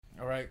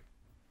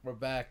We're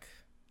back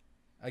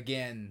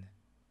again.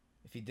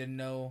 If you didn't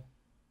know,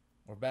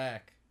 we're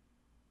back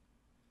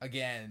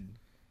again.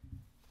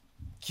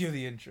 Cue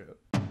the intro.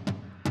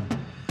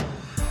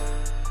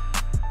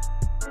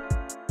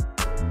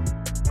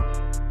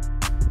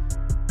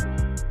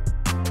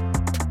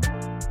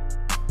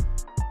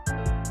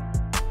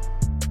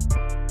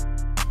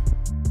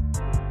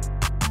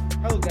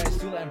 Hello guys,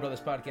 Two Latin Brothers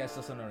Podcast,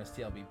 also known as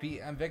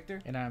TLBP. I'm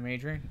Victor. And I'm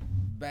Adrian.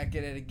 Back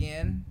at it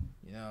again,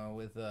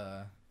 with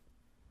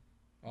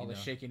All the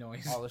shaky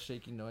noise. all the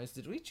shaky noise.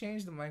 Did we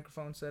change the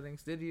microphone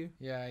settings? Did you?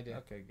 Yeah, I did.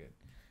 Okay, good.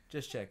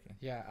 Just checking.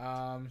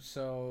 Yeah.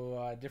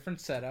 So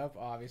different setup,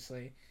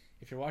 obviously.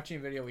 If you're watching a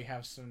video, we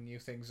have some new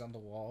things on the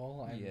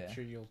wall. I'm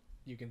sure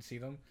you can see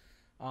them.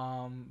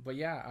 But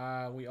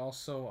yeah, we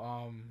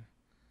also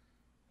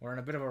we're in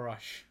a bit of a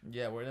rush.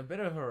 Yeah, we're in a bit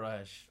of a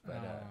rush.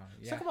 But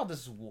let's talk about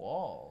this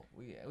wall.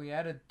 We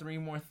added 3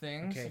 more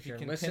things. Okay, if you're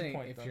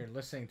listening, you're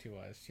listening to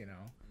us,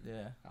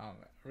 Yeah.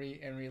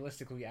 And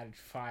realistically, we added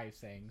 5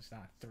 things,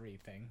 not 3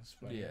 things.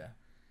 But yeah.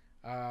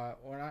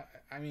 we're not.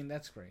 I mean,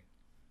 that's great.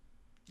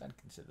 I'd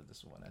consider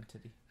this one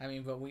entity. I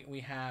mean, but we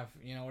have,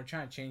 we're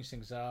trying to change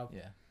things up.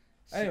 Yeah.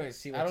 Anyways,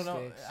 see what I don't know.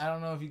 sticks. I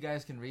don't know if you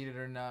guys can read it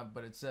or not,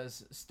 but it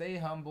says, "Stay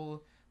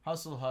humble,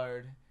 hustle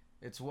hard.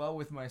 It's well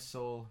with my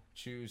soul.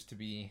 Choose to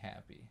be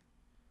happy."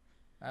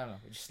 I don't know.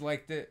 We just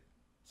liked it,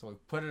 so we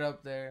put it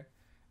up there,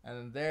 and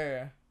then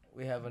there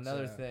we have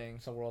another thing.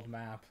 It's a world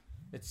map.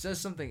 It says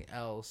something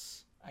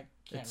else. I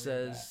can't. It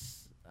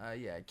says,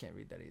 "Yeah, I can't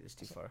read that either. It's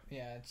too far."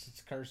 Yeah,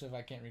 it's cursive.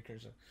 I can't read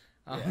cursive.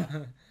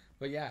 Yeah.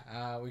 But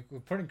yeah, we're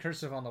putting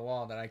cursive on the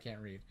wall that I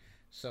can't read,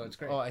 so it's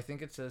great. Oh, I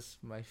think it says,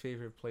 "My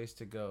favorite place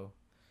to go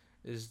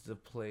is the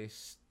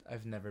place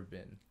I've never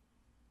been."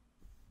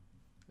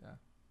 Yeah.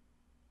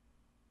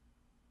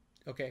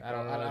 Okay. I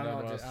don't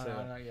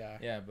know. Yeah.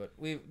 Yeah, but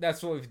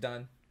that's what we've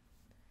done.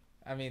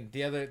 I mean,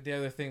 the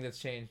other thing that's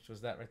changed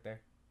was that right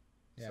there.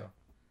 Yeah. So,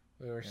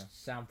 We were some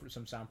soundproofing.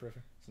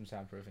 some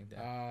soundproofing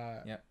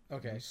there. Yep.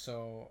 Okay, Mhm.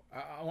 so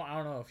I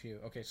don't know if you.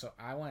 Okay, so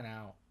I went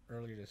out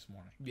earlier this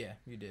morning. Yeah,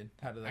 you did.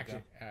 How did that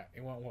Actually,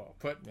 it went well.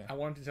 But Yeah. I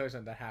wanted to tell you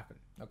something that happened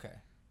go? Okay.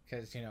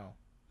 because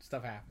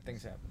stuff happens.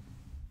 Things happen.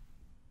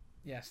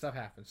 Yeah, stuff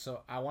happens.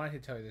 So I wanted to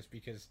tell you this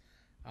because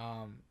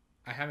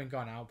I haven't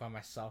gone out by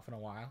myself in a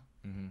while.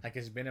 Mm-hmm. Like,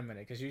 it's been a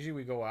minute. Because usually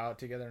we go out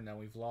together and then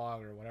we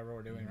vlog or whatever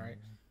we're doing, right?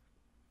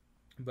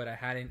 But I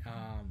hadn't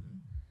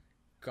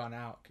gone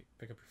out. Okay,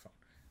 pick up your phone.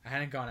 I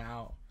hadn't gone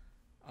out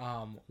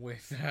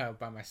with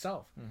by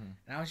myself. Mm-hmm.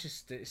 And I was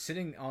just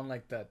sitting on,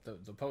 like, the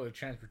public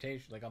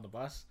transportation, like, on the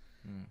bus.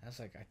 Mm. I was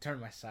like, I turned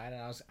my side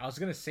and I was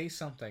going to say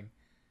something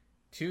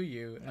to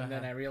you. And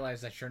then I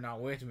realized that you're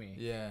not with me.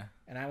 Yeah.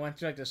 And I went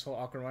through, like, this whole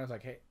awkward one. I was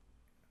like, hey,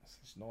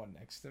 there's no one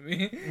next to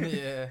me.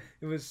 Yeah.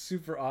 It was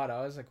super odd.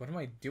 I was like, what am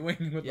I doing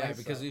with myself?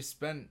 Because we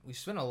spent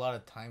a lot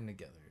of time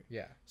together.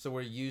 Yeah. So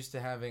we're used to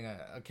having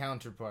a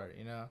counterpart,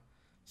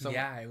 So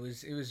yeah, it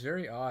was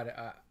very odd.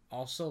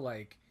 Also,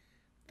 like,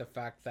 the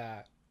fact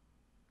that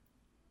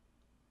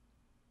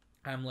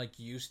I'm, like,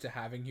 used to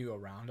having you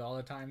around all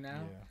the time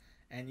now.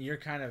 Yeah. And you're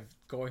kind of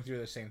going through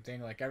the same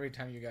thing. Like, every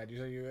time you got to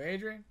do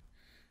Adrian.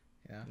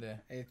 Yeah.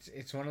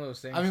 It's one of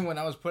those things. I mean, when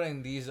I was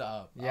putting these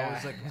up, Yeah.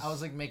 I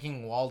was like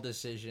making wall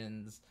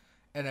decisions,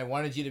 and I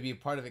wanted you to be a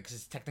part of it because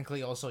it's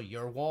technically also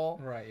your wall.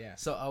 Right, yeah.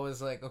 So I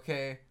was like,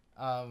 okay,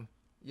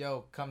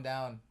 yo, come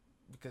down,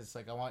 because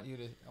like I want you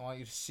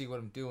to see what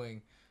I'm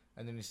doing,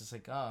 and then he's just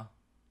like, oh,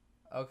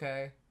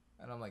 okay,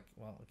 and I'm like,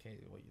 well, okay,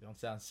 well, you don't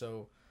sound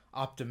so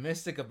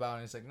optimistic about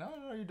it. He's like, no,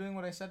 you're doing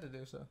what I said to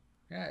do, so.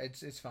 Yeah,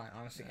 it's fine,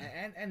 honestly.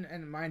 Yeah.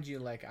 And mind you,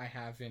 like, I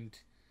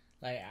haven't,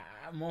 like,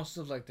 most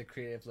of, like, the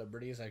creative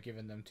liberties I've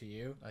given them to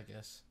you, I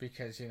guess,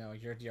 because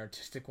you're the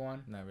artistic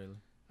one. not really.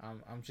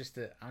 I'm just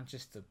the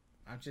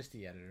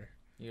editor.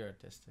 You're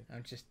artistic.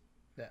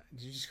 Did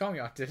you just call me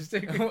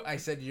autistic? I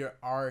said you're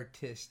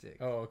artistic.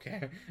 Oh,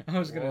 okay. I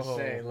was gonna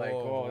say, like,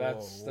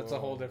 that's a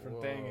whole different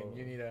whoa. thing,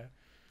 and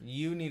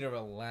You need to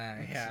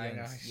relax. Yeah, I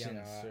know.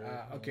 young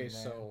sir, Okay, young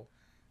man. so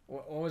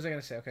what was I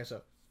gonna say? Okay,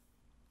 so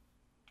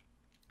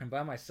I'm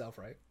by myself,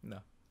 right? No.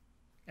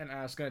 And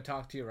I was gonna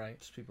talk to you, right?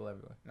 There's people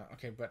everywhere. No,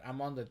 okay, but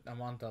I'm on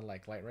the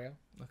like light rail.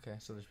 Okay,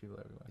 so there's people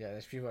everywhere. Yeah,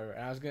 there's people everywhere.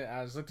 And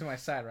I was looking to my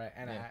side, right?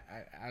 And Yeah.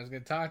 I was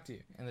gonna talk to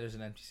you. And there's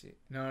an empty seat.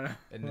 No.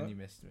 And then you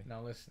missed me.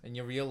 No, listen. And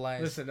you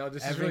realize Listen, no,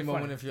 this is every really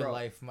moment funny, of your bro.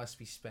 life must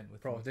be spent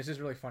with Bro, me. this is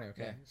really funny,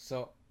 okay? Yeah.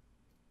 So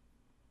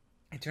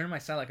I turn my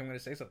side like I'm gonna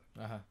say something.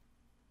 Uh-huh.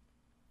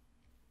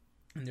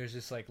 And there's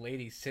this like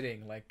lady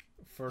sitting like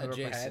further up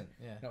ahead. Adjacent,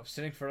 yeah. No,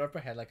 sitting further up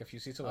ahead, like a few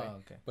seats away. Oh,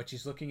 okay. But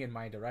she's looking in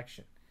my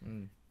direction.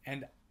 Mm.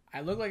 And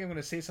I look like I'm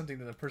gonna say something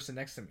to the person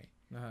next to me.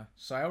 Uh-huh.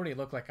 So I already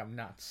look like I'm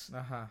nuts.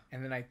 Uh-huh.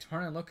 And then I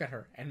turn and look at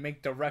her and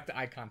make direct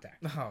eye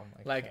contact. Oh,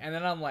 my Like, God. and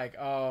then I'm like,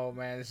 oh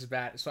man, this is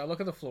bad. So I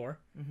look at the floor.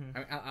 Mm-hmm.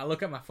 I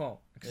look at my phone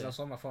because Yeah. I was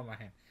holding my phone in my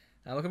hand.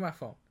 I look at my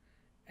phone,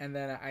 and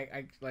then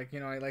I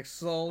like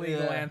slowly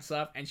Yeah. glance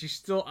up, and she's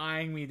still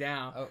eyeing me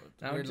down. Oh,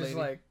 And I'm weird just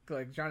lady.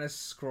 like trying to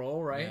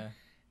scroll, right? Yeah.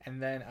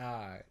 And then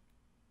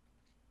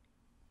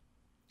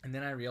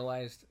I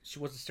realized she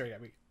wasn't staring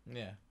at me.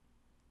 Yeah.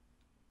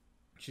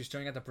 She was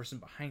staring at the person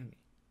behind me.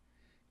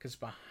 Because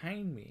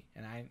behind me,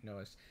 and I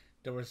noticed,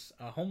 there was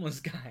a homeless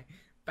guy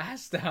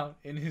passed out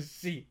in his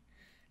seat.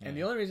 And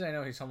the only reason I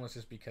know he's homeless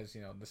is because,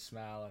 you know, the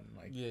smell and,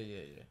 like... Yeah.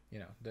 You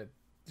know, the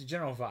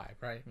general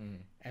vibe, right? Mm-hmm.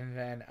 And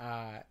then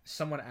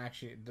someone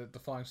actually... The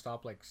following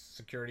stop, like,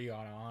 security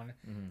on.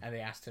 Mm-hmm. And they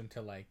asked him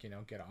to, like, you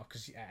know, get off.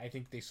 Because I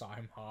think they saw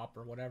him hop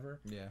or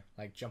whatever. Yeah.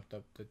 Like, jumped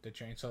up the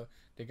train. So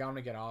they got him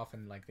to get off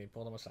and, like, they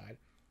pulled him aside.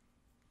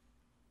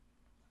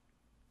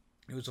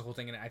 It was the whole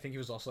thing, and I think he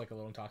was also like a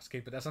little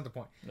intoxicated, but that's not the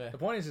point. Yeah. The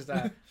point is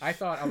that I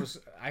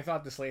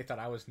thought this lady thought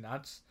I was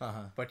nuts,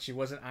 but she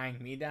wasn't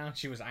eyeing me down.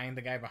 She was eyeing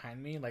the guy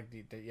behind me, like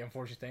the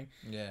unfortunate thing.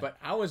 Yeah. But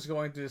I was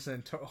going through this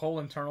whole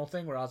internal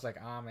thing where I was like,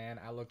 "Ah,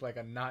 man, I look like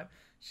a nut.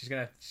 She's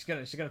gonna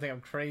think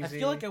I'm crazy." I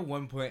feel like at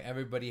one point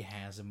everybody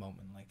has a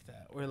moment like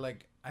that, where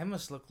like I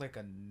must look like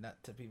a nut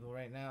to people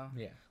right now.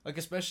 Yeah. Like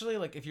especially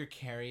like if you're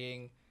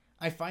carrying,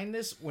 I find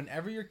this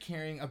whenever you're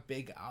carrying a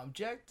big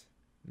object.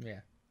 Yeah.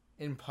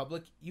 In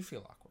public, you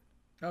feel awkward.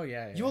 Oh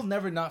yeah. You will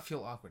never not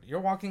feel awkward.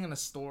 You're walking in a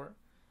store,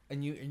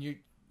 and your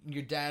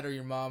dad or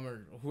your mom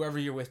or whoever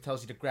you're with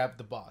tells you to grab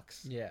the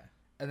box. Yeah.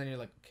 And then you're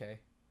like, okay.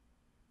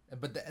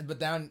 But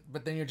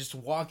then you're just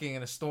walking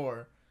in a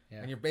store,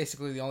 and you're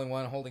basically the only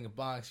one holding a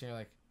box, and you're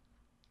like,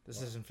 this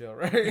doesn't feel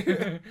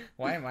right.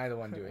 Why am I the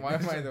one doing this? Why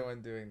am I the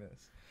one doing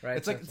this? Right.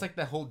 It's like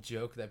that whole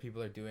joke that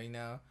people are doing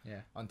now.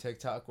 Yeah. On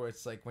TikTok, where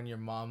it's like when your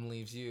mom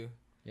leaves you.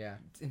 Yeah.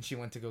 And she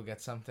went to go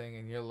get something,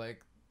 and you're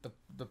like.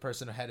 The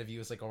person ahead of you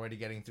is like already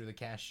getting through the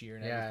cashier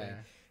and everything,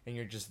 and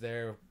you're just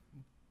there,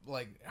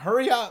 like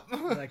hurry up!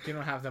 Like you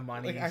don't have the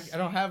money. Like I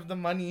don't have the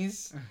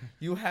monies.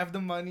 You have the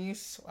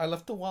monies. I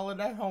left the wallet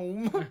at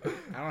home.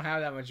 I don't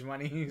have that much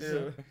money.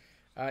 So.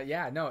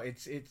 No,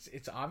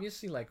 it's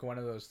obviously like one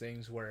of those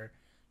things where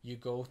you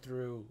go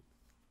through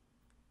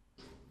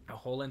a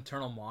whole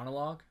internal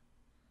monologue.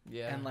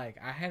 Yeah, and like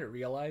I hadn't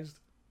realized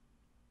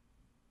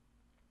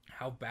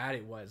how bad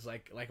it was.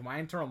 Like my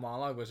internal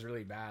monologue was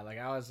really bad. Like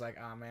I was like,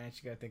 oh man, she's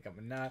gonna think I'm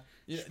a nut.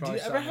 Do you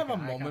ever have a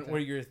moment where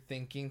you're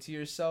thinking to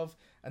yourself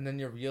and then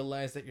you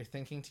realize that you're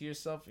thinking to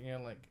yourself and you're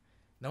like,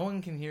 no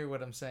one can hear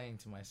what I'm saying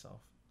to myself?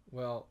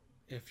 Well,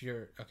 if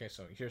you're okay,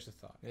 so here's the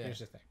thought. Yeah. Here's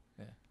the thing.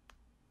 Yeah.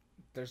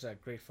 There's a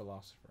great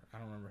philosopher. I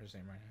don't remember his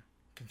name right now.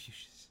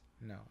 Confucius.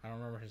 No, I don't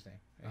remember his name.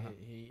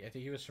 I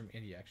think he was from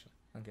India actually.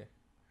 Okay.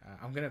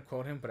 I'm gonna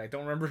quote him, but I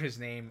don't remember his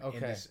name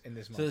in this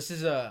moment. So this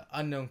is a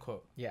unknown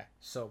quote. Yeah.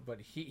 So,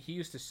 but he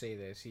used to say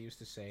this. He used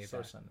to say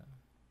source unknown.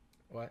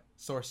 What?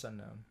 Source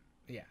unknown.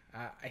 Yeah.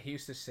 He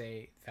used to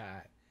say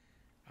that,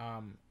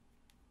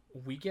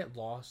 we get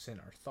lost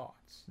in our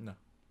thoughts. No.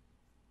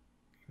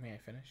 May I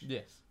finish?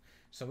 Yes.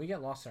 So we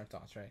get lost in our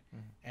thoughts, right?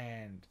 Mm-hmm.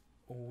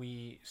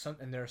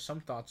 And there are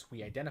some thoughts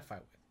we identify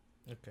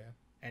with. Okay.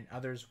 And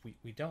others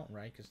we don't,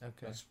 right? Because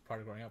that's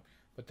part of growing up.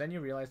 But then you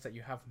realize that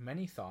you have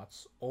many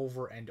thoughts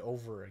over and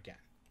over again.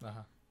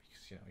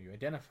 Because, you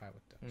identify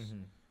with those.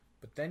 Mm-hmm.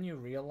 But then you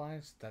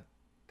realize that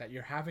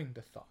you're having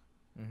the thought.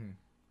 Mm-hmm.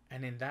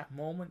 And in that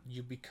moment,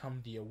 you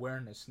become the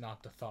awareness,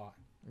 not the thought.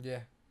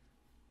 Yeah.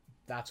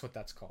 That's what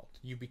that's called.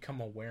 You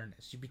become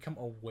awareness. You become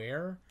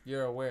aware.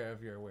 You're aware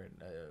of your awareness.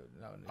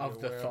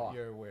 Of the thought.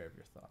 You're aware of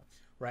your thoughts.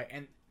 Right.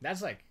 And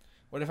that's like...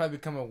 What if I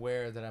become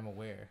aware that I'm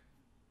aware?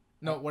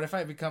 No, what if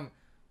I become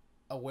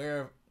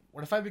aware of...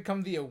 What if I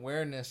become the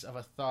awareness of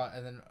a thought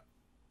and then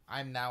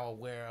I'm now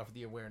aware of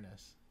the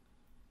awareness?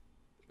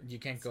 You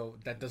can't go...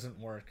 That doesn't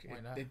work. Why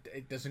not?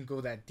 It doesn't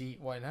go that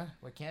deep. Why not?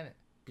 Why can't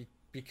it?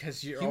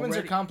 Because you're Humans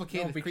are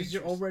complicated because creatures.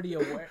 You're already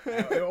aware.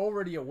 You're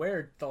already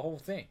aware the whole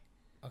thing.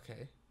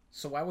 Okay.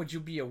 So why would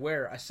you be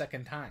aware a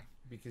second time?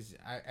 Because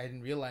I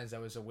didn't realize I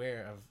was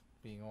aware of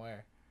being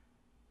aware.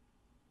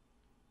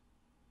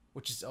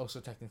 Which is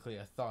also technically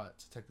a thought.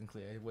 So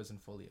technically I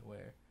wasn't fully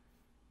aware.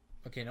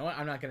 Okay, you know what?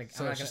 I'm not gonna.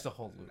 So it's just a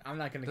whole loop. I'm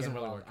not gonna get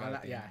involved. I'm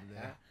not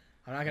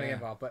gonna get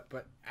involved.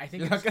 But I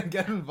think you're not gonna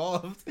get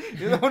involved.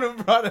 You're the one who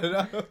brought it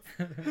up.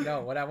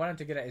 No, what I wanted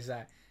to get at is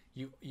that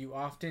you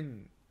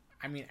often,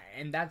 I mean,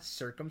 in that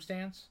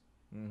circumstance,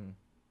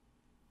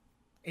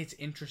 it's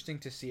interesting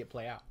to see it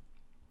play out.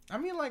 I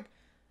mean, like,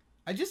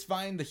 I just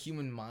find the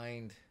human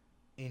mind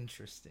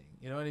interesting.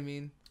 You know what I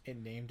mean? It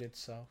named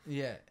itself.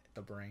 Yeah.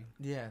 The brain.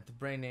 Yeah, the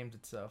brain named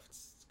itself.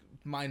 It's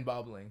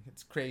mind-boggling.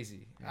 It's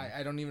crazy. Yeah.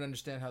 I don't even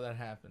understand how that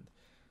happened.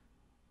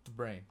 The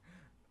brain.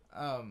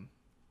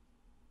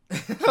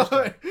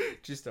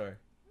 True story.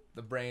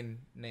 The brain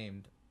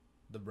named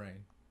the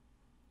brain.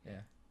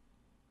 Yeah.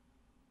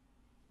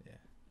 Yeah.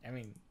 I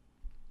mean,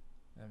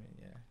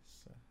 yeah.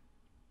 So,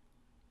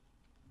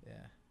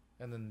 yeah.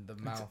 And then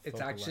the mouth.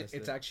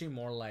 It's actually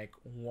more like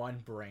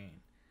one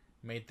brain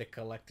made the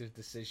collective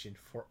decision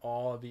for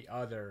all the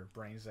other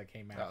brains that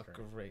came after.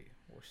 Oh, great.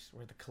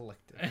 We're the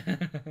collective.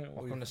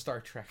 Welcome to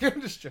Star Trek.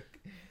 I'm just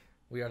joking.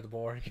 We are the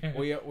Borg.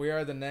 we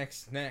are the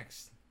next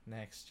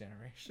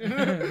generation.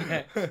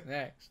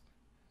 next.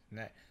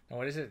 No,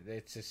 what is it?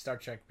 It's a Star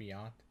Trek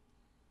Beyond.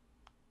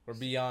 We're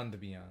beyond the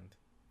beyond.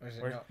 Or is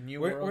it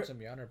New Worlds and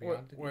Beyond or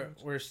Beyond?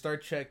 We're Star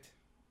Trek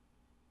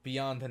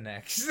Beyond the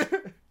Next.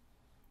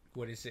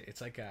 what is it?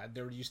 It's like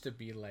there used to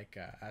be like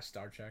a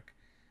Star Trek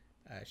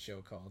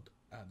show called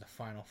The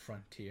Final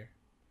Frontier.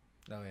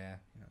 Oh yeah,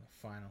 you know,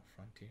 The Final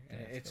Frontier, and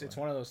yeah, it's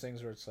one of those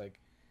things where it's like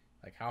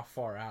how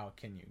far out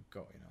can you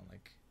go? You know,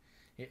 like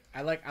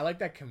I like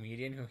that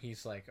comedian who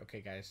he's like,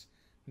 okay, guys,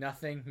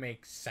 nothing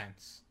makes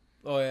sense.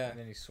 Oh yeah, and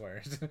then he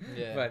swears.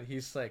 Yeah, but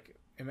he's like,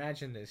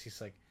 imagine this.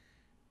 He's like,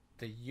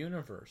 the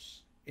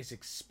universe is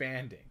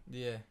expanding.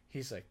 Yeah,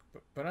 he's like,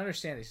 but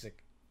understand this. He's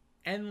like,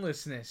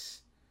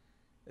 endlessness.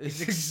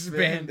 It's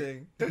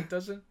expanding. It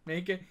doesn't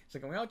make it. It's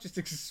like we all just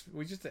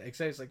we just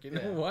accept. It's like, you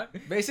know what?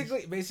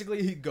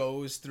 Basically, he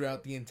goes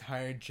throughout the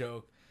entire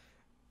joke,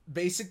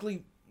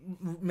 basically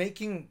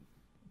making,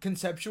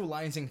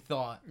 conceptualizing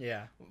thought.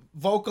 Yeah.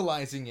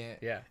 Vocalizing it.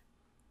 Yeah.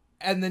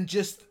 And then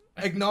just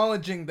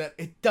acknowledging that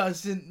it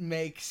doesn't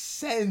make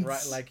sense.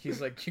 Right, like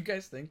he's like, you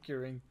guys think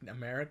you're in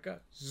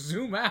America?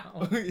 Zoom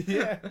out.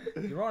 Yeah.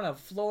 You're on a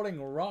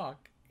floating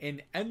rock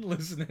in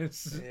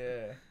endlessness.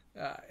 Yeah.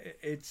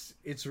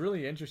 It's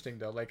really interesting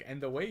though, like, and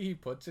the way he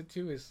puts it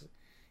too is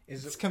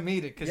it's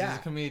comedic because he's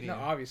a comedian.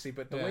 No, obviously,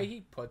 but the way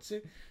he puts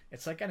it,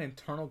 it's like an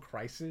internal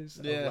crisis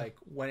of like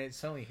when it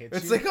suddenly hits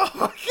it's you. It's like, oh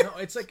my God.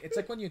 No, it's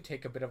like when you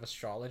take a bit of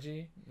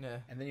astrology,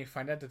 and then you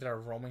find out that there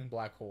are roaming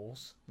black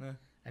holes. Yeah.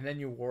 And then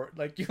you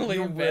lay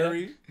in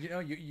bed. You know,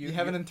 you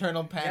have an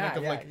internal panic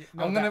of like,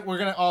 no, we're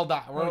gonna all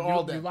die. We're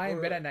all dead. You lie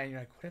in bed at night and you're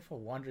like, what if a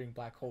wandering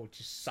black hole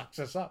just sucks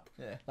us up?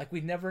 Yeah. Like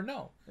we never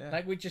know. Yeah.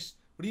 Like we just.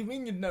 What do you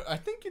mean you know? I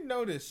think you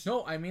notice.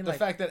 No, I mean the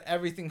fact that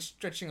everything's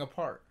stretching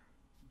apart.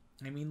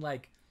 I mean,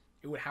 like,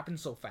 it would happen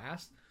so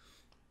fast.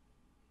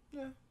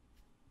 Yeah.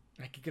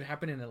 Like it could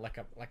happen in like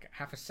a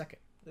half a second.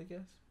 I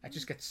guess. I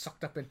just get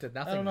sucked up into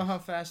nothing. I don't know how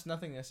fast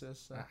nothingness is.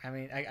 So. I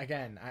mean,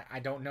 I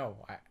don't know.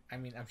 I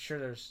mean, I'm sure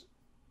there's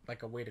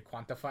like a way to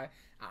quantify.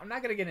 I'm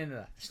not gonna get into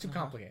that. It's too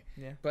complicated.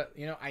 Yeah. But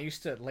you know, I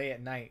used to lay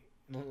in bed.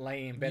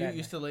 You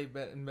used to lay in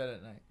bed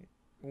at night.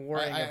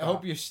 I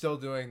hope you're still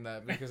doing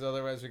that because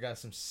otherwise we got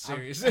some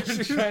serious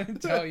issues. I'm trying to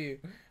tell you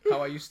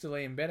how I used to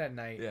lay in bed at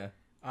night.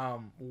 Yeah.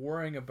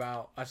 Worrying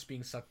about us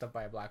being sucked up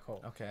by a black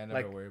hole. Okay, I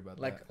never worry about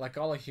that. Like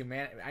all of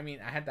humanity. I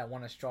mean, I had that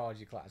one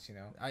astrology class, you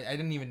know. I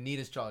didn't even need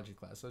astrology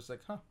class. So I was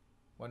like,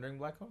 wandering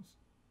black holes.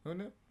 Who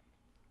knew?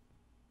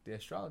 The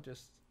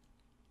astrologist.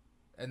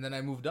 And then I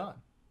moved on.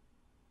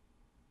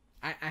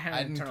 I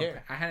had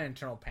an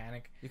internal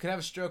panic. You can have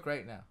a stroke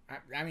right now.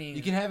 I mean,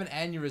 you can have an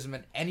aneurysm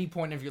at any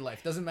point of your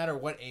life. Doesn't matter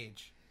what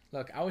age.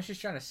 Look, I was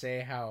just trying to say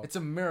how it's a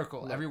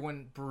miracle. Look,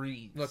 everyone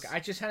breathes. Look, I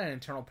just had an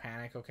internal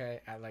panic. Okay,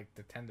 at like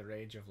the tender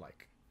age of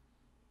like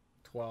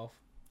 12.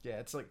 Yeah,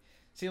 it's like,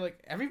 see, like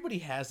everybody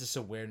has this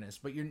awareness,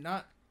 but you're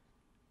not.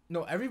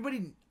 No,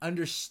 everybody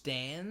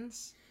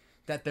understands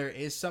that there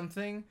is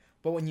something,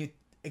 but when you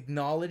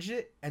acknowledge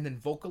it and then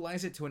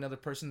vocalize it to another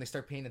person, they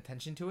start paying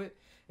attention to it.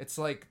 It's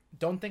like,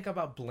 don't think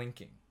about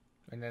blinking.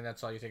 And then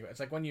that's all you think about. It's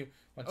like when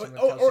someone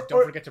tells you,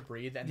 don't forget to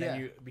breathe, and then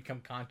you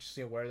become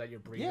consciously aware that you're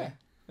breathing.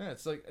 Yeah,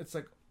 it's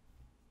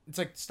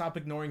like stop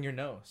ignoring your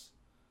nose.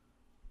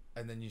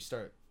 And then you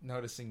start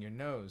noticing your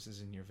nose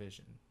is in your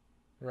vision.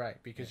 Right,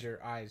 because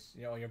your eyes,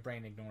 your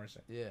brain ignores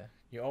it. Yeah.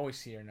 You always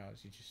see your nose,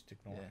 you just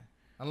ignore it.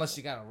 Unless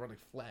you got a really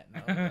flat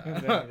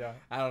nose.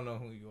 I don't know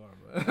who you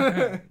are,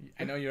 but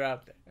I know you're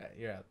out there.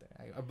 You're out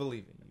there. I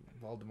believe in you.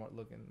 Voldemort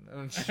looking.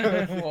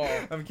 Well,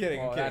 I'm kidding.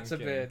 That's a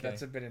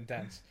bit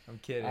intense. I'm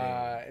kidding.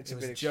 It's a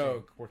bit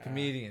joke. We're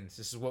comedians.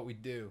 This is what we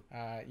do.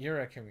 You're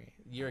a comedian.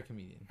 You're a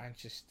comedian. I'm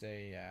just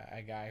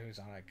a guy who's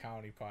on a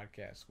comedy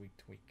podcast week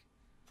to week.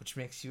 Which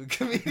makes you a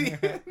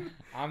comedian.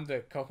 I'm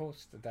the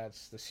co-host.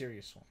 That's the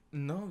serious one.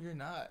 No, you're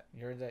not.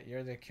 You're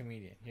the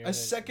comedian. A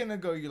second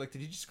ago, you're like,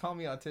 did you just call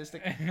me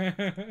autistic?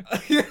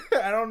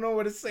 I don't know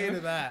what to say to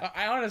that.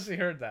 I honestly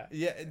heard that.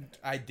 Yeah,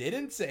 I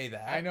didn't say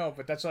that. I know,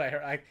 but that's what I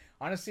heard. Like,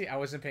 honestly, I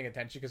wasn't paying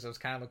attention because I was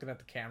kind of looking at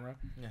the camera.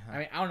 Uh-huh. I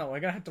mean, I don't know. We're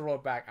gonna have to roll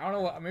it back. I don't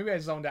know what. Maybe I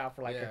zoned out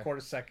for like a quarter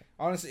second.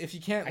 Honestly, if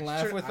you can't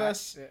laugh with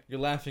us, you're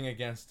laughing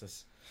against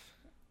us.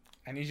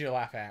 I need you to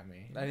laugh at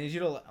me. I need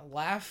you to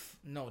laugh.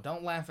 No,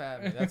 don't laugh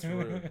at me. That's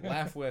rude.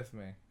 Laugh with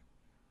me.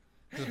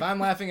 Because if I'm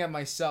laughing at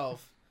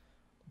myself,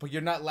 but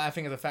you're not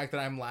laughing at the fact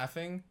that I'm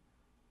laughing,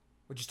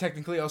 which is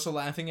technically also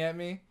laughing at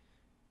me,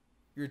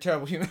 you're a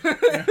terrible human.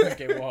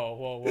 Okay,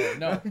 whoa.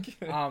 No.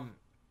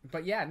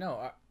 But yeah,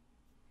 no.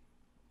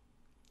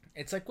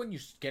 It's like when you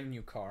get a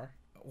new car.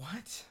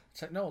 What?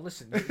 It's like, no,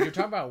 listen. You're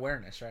talking about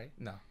awareness, right?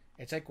 No.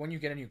 It's like when you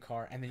get a new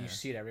car and then you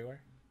see it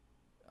everywhere.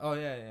 Oh,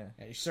 yeah.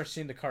 You start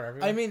seeing the car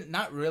everywhere. I mean,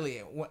 not really.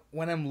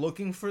 When I'm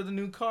looking for the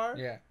new car,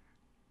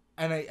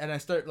 and I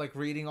start like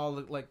reading all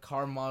the like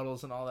car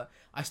models and all that,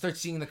 I start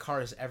seeing the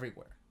cars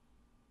everywhere.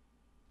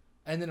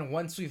 And then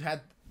once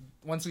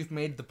we've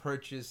made the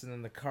purchase and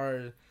then the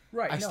car,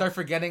 I start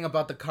forgetting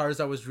about the cars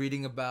I was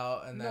reading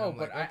about. And then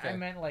I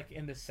meant like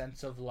in the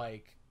sense of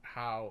like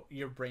how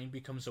your brain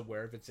becomes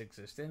aware of its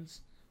existence,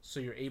 so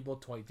you're able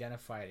to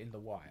identify it in the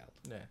wild.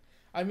 Yeah,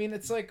 I mean,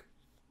 it's like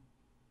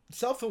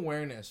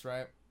self-awareness,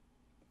 right?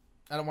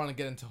 I don't want to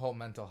get into whole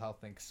mental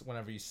health thing, 'cause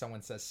whenever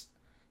someone says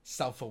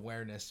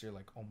self-awareness, you're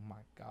like, oh my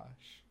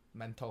gosh,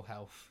 mental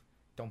health.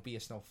 Don't be a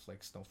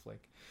snowflake.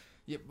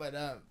 Yeah, but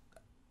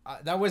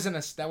that wasn't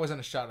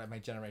a shot at my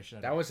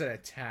generation. That was an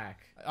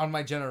attack on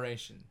my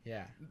generation.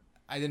 Yeah,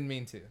 I didn't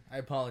mean to. I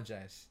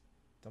apologize.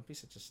 Don't be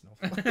such a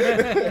snowflake.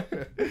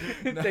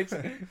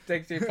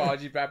 takes the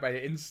apology back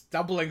by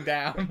doubling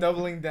down.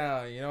 Doubling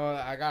down. You know,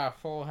 I got a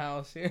full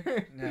house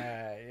here.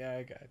 Yeah,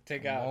 I got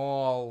take out.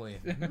 All in.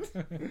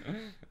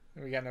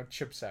 We got no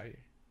chips out here.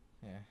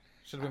 Yeah,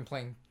 should have been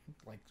playing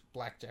like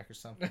blackjack or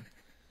something.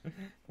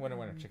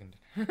 Winner, chicken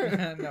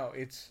dinner. No,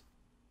 it's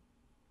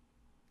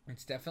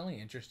definitely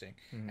interesting,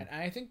 and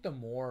I think the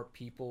more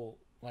people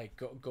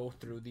like go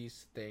through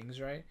these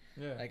things, right?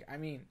 Yeah. Like I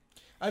mean,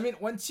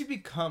 once you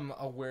become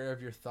aware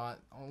of your thought,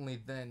 only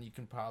then you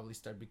can probably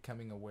start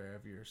becoming aware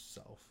of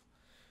yourself,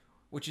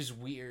 which is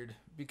weird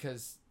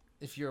because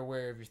if you're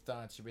aware of your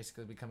thoughts, you're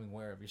basically becoming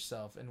aware of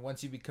yourself, and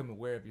once you become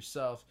aware of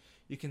yourself,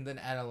 you can then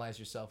analyze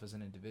yourself as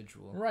an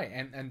individual. Right,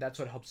 and that's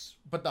what helps.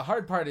 But the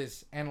hard part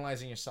is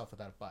analyzing yourself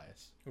without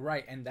bias.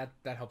 Right, and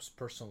that helps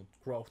personal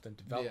growth and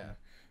development. Yeah.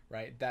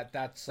 Right,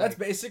 that's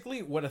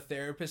basically what a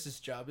therapist's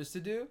job is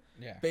to do.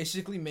 Yeah,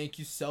 basically make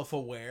you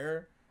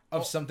self-aware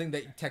of something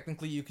that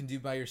technically you can do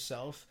by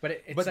yourself.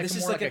 But it's like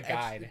more like a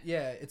guide.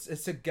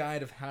 It's a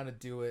guide of how to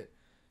do it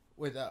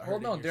without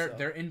hurting yourself.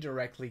 They're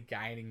indirectly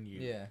guiding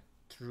you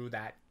through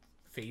that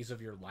phase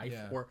of your life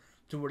or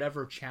to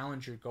whatever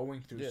challenge you're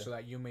going through so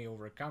that you may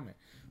overcome it.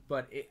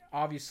 But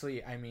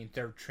obviously, I mean,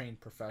 they're trained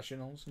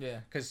professionals.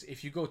 Yeah. Because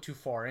if you go too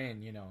far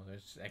in, you know,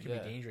 that could be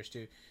dangerous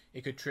too.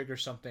 It could trigger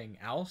something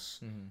else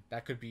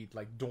that could be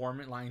like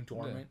lying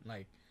dormant. Yeah.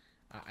 Like,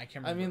 I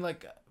can't remember. I mean,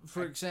 like,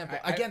 for example,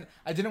 again,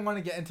 I didn't want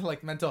to get into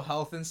like mental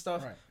health and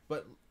stuff, right.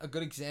 But a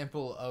good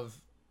example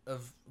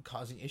of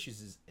causing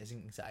issues is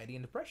anxiety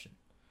and depression,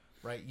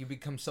 right? You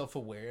become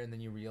self-aware and then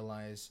you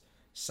realize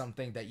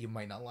something that you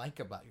might not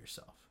like about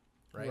yourself,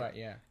 right? Right,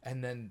 yeah.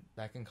 And then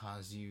that can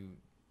cause you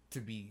to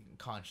be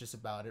conscious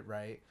about it,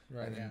 right?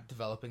 Right, and then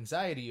develop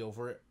anxiety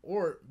over it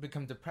or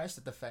become depressed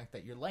at the fact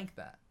that you're like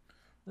that.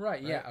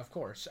 Right, yeah, of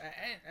course.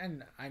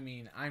 And I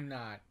mean,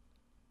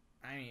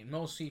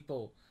 most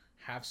people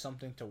have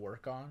something to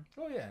work on.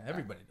 Oh, yeah,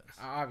 everybody does.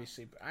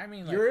 Obviously. But I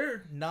mean, like,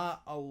 you're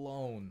not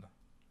alone.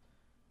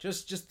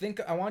 Just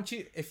think, I want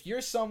you, if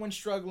you're someone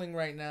struggling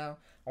right now,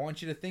 I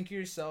want you to think of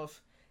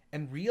yourself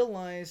and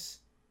realize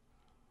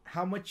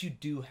how much you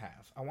do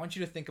have. I want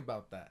you to think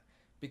about that.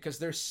 Because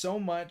there's so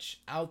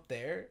much out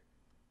there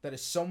that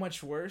is so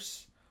much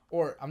worse.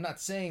 Or I'm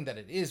not saying that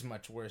it is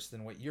much worse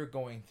than what you're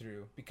going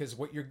through. Because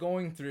what you're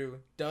going through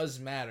does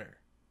matter.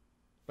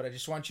 But I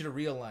just want you to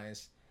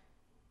realize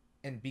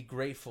and be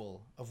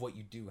grateful of what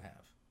you do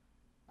have.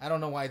 I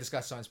don't know why this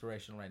got so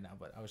inspirational right now,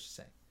 but I was just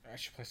saying. I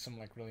should play some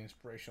like really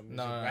inspirational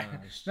music.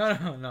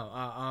 No.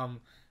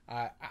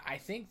 I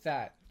think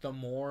that the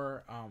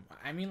more,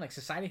 I mean, like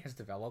society has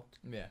developed.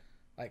 Yeah.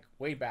 Like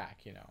way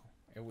back, you know.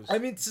 It was. I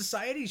mean,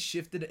 society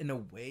shifted in a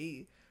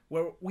way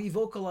where we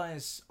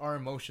vocalize our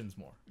emotions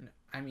more.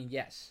 I mean,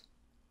 yes.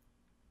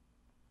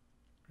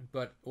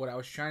 But what I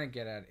was trying to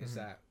get at is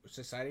that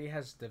society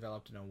has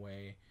developed in a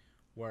way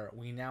where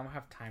we now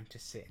have time to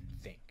sit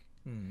and think.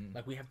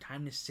 Like we have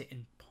time to sit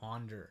and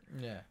ponder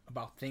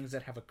about things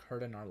that have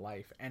occurred in our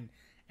life, and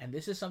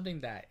this is something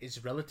that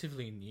is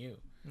relatively new.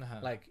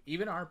 Like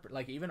even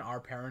our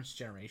parents'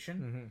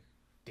 generation,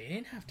 they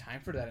didn't have time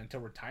for that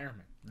until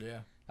retirement. Yeah.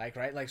 Like,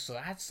 right? Like, so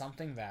that's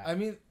something that... I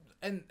mean,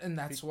 and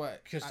that's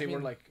what... Because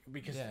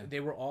they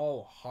were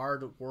all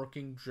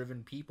hard-working,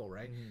 driven people,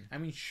 right? I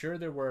mean, sure,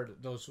 there were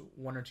those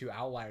one or two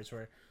outliers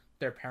where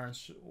their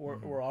parents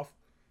were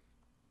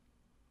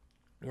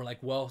like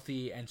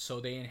wealthy, and so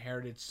they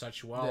inherited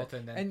such wealth,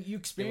 and you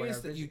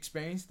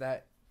experienced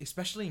that,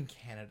 especially in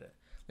Canada.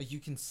 Like, you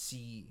can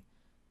see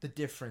the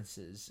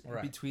differences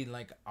between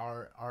like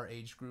our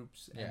age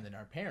groups and then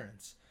our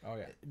parents. Oh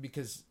yeah,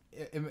 because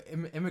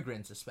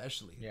immigrants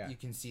especially, you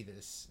can see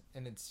this,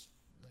 and it's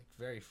like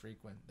very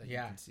frequent that you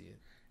can see it.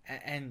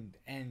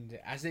 And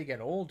as they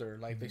get older,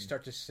 like they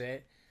start to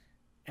sit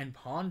and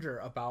ponder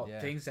about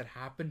things that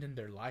happened in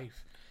their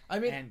life. I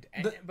mean,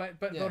 but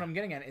what I'm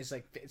getting at is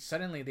like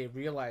suddenly they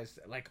realize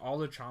that, like all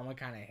the trauma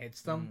kind of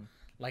hits them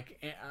like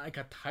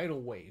a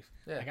tidal wave.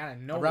 Yeah, like out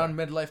of nowhere. Around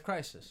midlife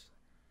crisis.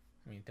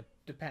 I mean,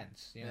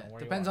 depends. You know,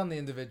 depends on the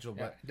individual,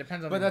 but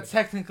depends on. But that's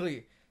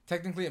technically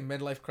a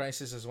midlife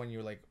crisis is when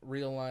you like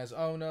realize,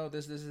 oh no,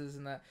 this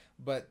and that.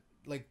 But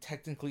like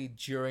technically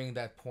during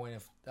that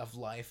point of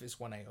life is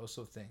when I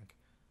also think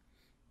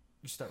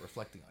you start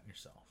reflecting on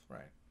yourself,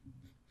 right?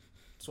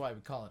 That's why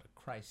we call it a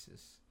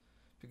crisis,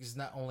 because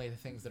not only the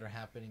things that are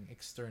happening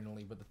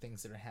externally, but the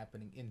things that are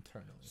happening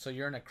internally. So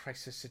you're in a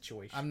crisis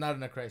situation. I'm not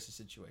in a crisis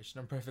situation.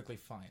 I'm perfectly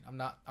fine. I'm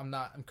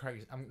not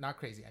crazy. I'm not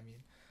crazy. I mean,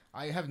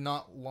 I have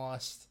not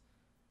lost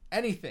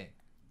anything.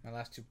 My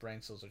last two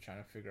brain cells are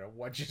trying to figure out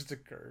what just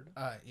occurred.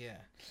 Yeah.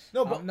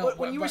 No, but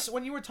when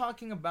you were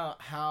talking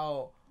about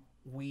how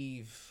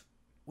we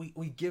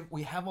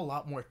have a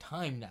lot more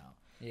time now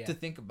to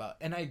think about,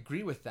 and I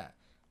agree with that,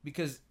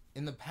 because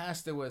in the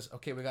past it was,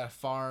 okay, we got a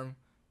farm,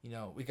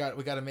 we got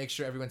to make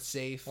sure everyone's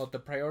safe. Well, the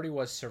priority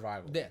was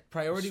survival. The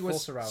priority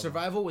was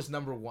survival was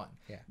number one.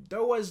 Yeah.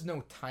 There was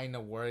no time to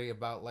worry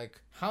about like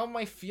how am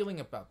I feeling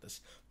about this.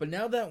 But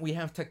now that we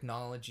have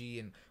technology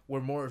and we're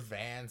more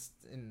advanced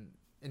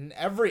in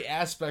every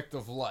aspect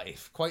of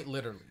life, quite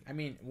literally. I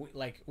mean,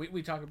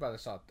 we talk about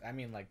this all. I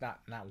mean, like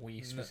not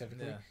we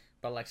specifically, Yeah.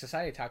 but like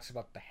society talks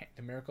about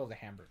the miracle of the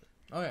hamburger.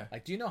 Oh yeah.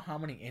 Like, do you know how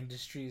many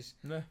industries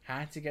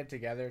had to get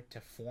together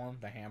to form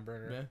the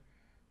hamburger? Yeah.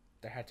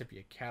 There had to be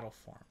a cattle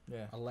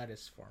farm, a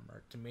lettuce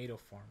farmer, a tomato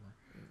farmer,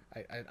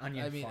 an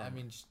onion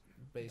farmer. Just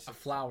basic. A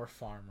flour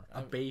farmer,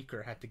 a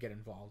baker had to get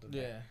involved in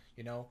that,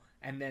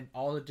 and then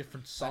all the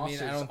different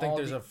sauces. I don't think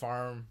there's a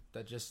farm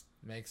that just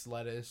makes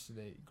lettuce.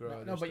 They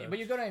grow. No, but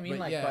you get what I mean.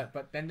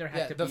 But then there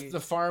had to be the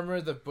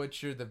farmer, the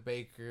butcher, the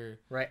baker,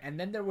 right? And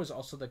then there was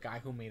also the guy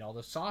who made all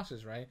the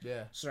sauces, right?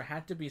 Yeah. So there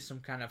had to be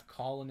some kind of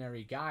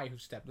culinary guy who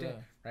stepped in,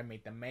 right?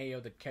 Made the mayo,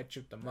 the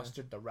ketchup, the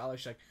mustard, the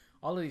relish, like.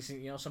 All of these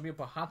things, some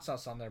people put hot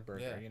sauce on their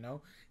burger,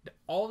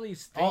 all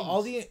these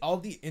things. All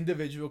the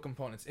individual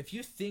components. If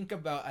you think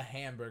about a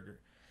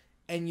hamburger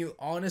and you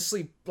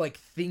honestly like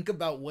think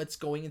about what's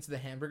going into the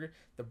hamburger,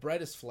 the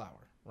bread is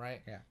flour,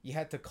 right? Yeah. You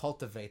had to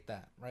cultivate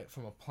that, right,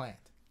 from a plant.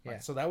 Right? Yeah.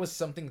 So that was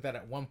something that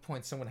at one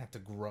point someone had to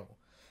grow.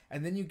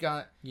 And then you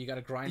got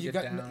to grind it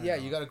down. Yeah,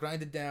 you got to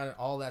grind it down and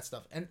all that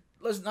stuff. And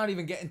let's not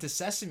even get into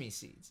sesame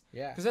seeds.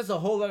 Yeah. Because that's a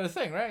whole other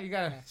thing, right? You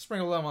got to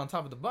sprinkle them on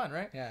top of the bun,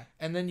 right? Yeah.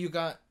 And then you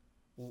got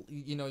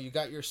you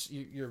got your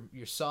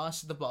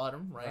sauce at the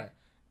bottom, right?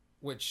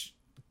 Which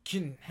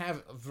can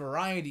have a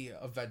variety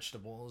of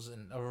vegetables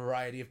and a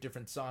variety of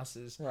different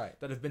sauces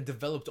that have been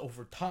developed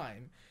over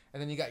time.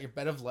 And then you got your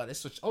bed of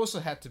lettuce, which also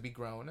had to be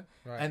grown.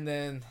 Right. And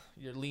then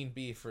your lean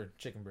beef or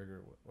chicken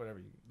burger, whatever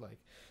you like.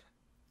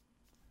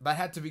 That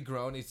had to be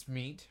grown. It's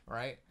meat,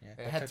 right?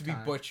 Yeah, it had to be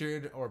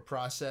butchered or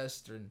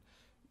processed or,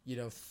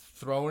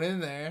 thrown in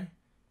there.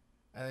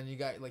 And then you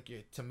got like your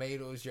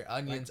tomatoes, your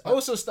onions.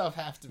 Also, stuff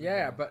have to be.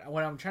 Yeah, but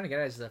what I'm trying to get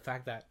at is the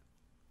fact that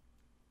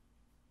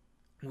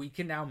we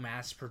can now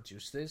mass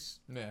produce this.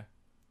 Yeah.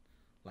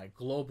 Like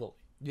globally.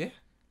 Yeah.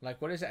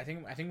 Like what is it? I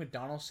think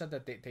McDonald's said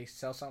that they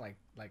sell something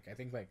like I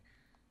think like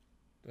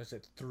was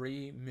it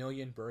 3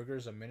 million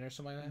burgers a minute or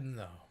something like that?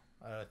 No,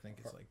 I don't think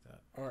it's like that.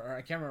 Or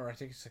I can't remember. I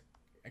think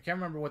I can't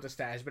remember what the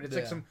stat is, but it's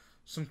like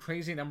some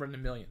crazy number in the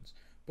millions.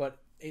 But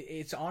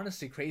it's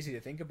honestly crazy to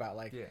think about.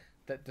 Like. Yeah.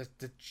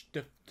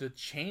 The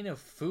chain of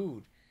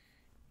food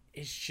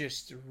is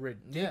just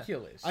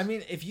ridiculous. Yeah. I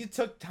mean, if you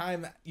took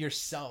time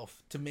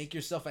yourself to make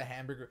yourself a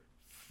hamburger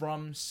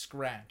from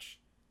scratch,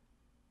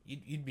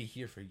 you'd be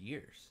here for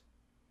years.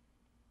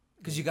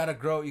 Because you gotta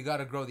grow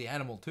the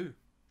animal too.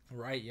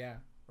 Right. Yeah.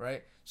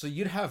 Right. So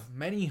you'd have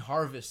many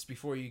harvests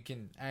before you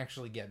can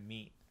actually get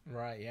meat.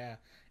 Right. Yeah.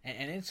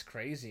 And it's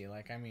crazy.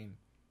 Like I mean,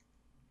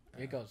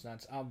 it goes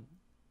nuts.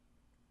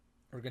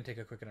 We're gonna take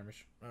a quick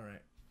intermission. All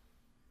right.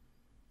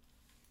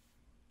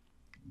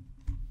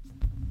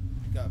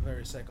 Got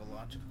very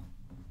psychological.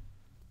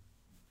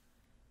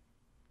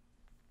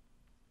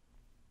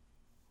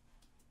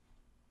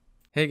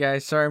 Hey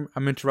guys, sorry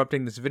I'm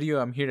interrupting this video.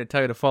 I'm here to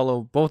tell you to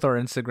follow both our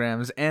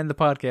Instagrams and the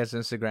podcast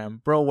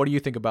Instagram. Bro, what do you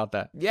think about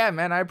that? Yeah,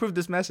 man, I approve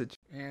this message.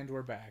 And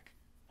we're back.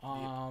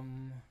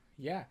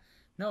 Yeah.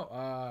 No,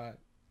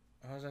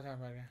 what was I talking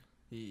about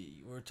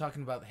again? We're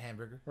talking about the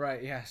hamburger.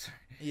 Right, yeah, sorry.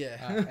 Yeah.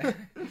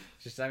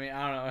 I mean,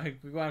 I don't know. Like,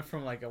 we went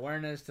from like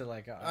awareness to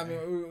like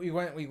we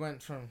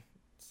went from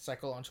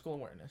psychological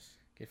awareness.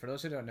 Okay, for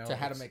those who don't know, to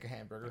how to make a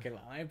hamburger. Okay,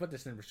 let me put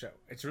this in the show.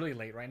 It's really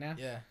late right now.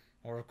 Yeah.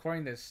 We're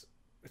recording this.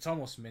 It's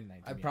almost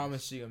midnight. I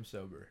promise you, I'm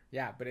sober.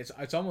 Yeah, but it's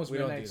almost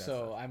midnight.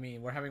 So I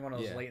mean, we're having one of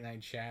those late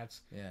night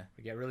chats. Yeah.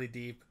 We get really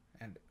deep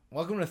and.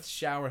 Welcome to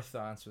Shower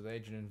Thoughts with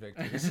Adrian and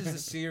Victor. This is the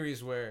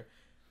series where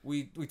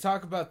we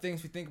talk about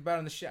things we think about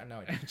in the shower.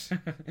 No.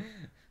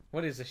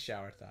 What is a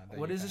shower thought?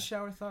 What is a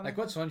shower thought? Like,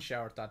 what's one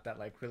shower thought that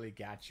like really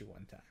got you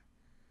one time?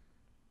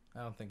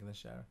 I don't think in the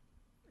shower.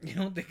 You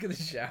don't think of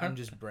the shower? I'm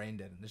just brain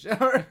dead in the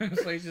shower.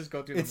 So you just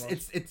go through the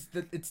motions.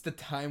 It's the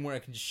time where I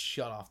can just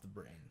shut off the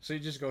brain. So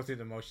you just go through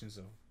the motions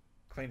of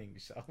cleaning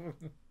yourself.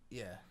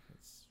 Yeah,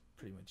 that's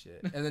pretty much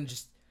it. And then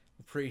just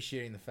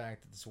appreciating the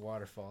fact that there's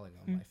water falling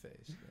on my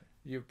face. Yeah.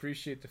 You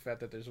appreciate the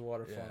fact that there's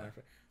water falling on your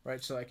face.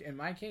 Right, so like in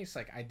my case,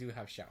 like I do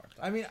have shower thoughts.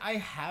 I mean, I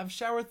have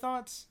shower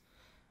thoughts,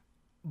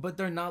 but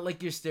they're not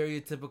like your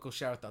stereotypical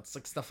shower thoughts.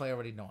 Like stuff I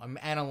already know. I'm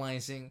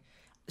analyzing.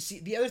 See,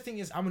 the other thing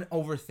is I'm an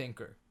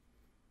overthinker.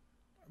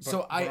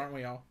 But aren't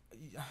we all?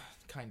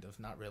 Kind of,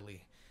 not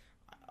really.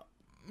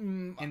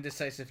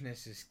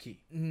 Indecisiveness is key.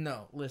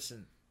 No,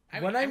 listen.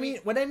 When I mean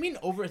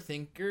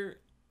overthinker,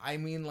 I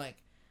mean like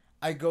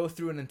I go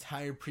through an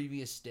entire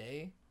previous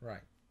day.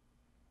 Right.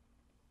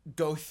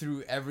 Go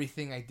through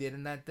everything I did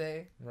in that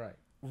day. Right.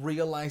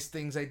 Realize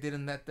things I did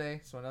in that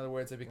day. So in other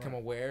words, I become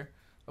aware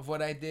of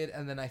what I did,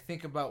 and then I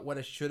think about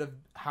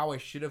how I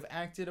should have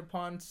acted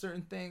upon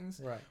certain things.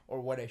 Right.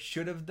 Or what I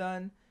should have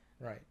done.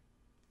 Right.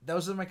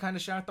 Those are my kind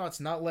of shower thoughts.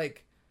 Not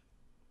like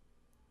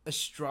a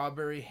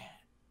strawberry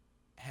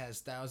has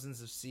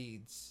thousands of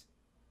seeds,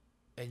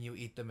 and you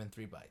eat them in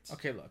 3 bites.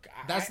 Okay, look.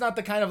 That's not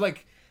the kind of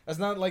like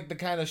the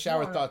kind of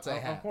shower thoughts I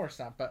have. Of course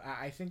not. But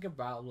I think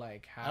about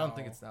like how. I don't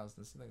think it's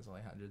thousands. I think it's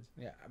only hundreds.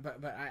 Yeah,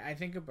 but I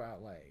think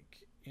about like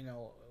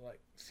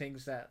like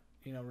things that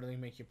really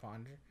make you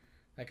ponder.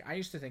 Like I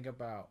used to think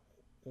about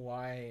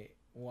why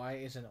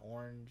is an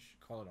orange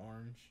called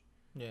orange?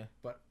 Yeah.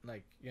 But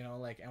like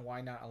and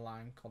why not a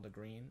lime called a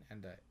green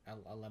and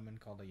a lemon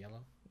called a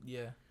yellow?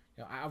 Yeah.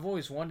 I've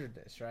always wondered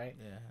this, right?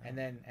 Yeah. And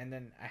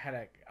then I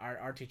had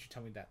our teacher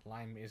tell me that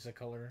lime is a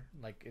color,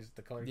 like is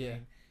the color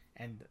green,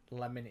 and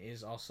lemon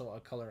is also a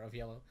color of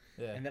yellow.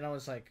 Yeah. And then I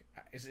was like,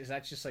 is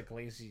that just like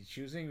lazy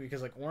choosing?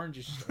 Because like orange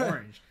is just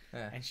orange.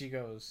 Yeah. And she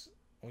goes,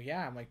 well,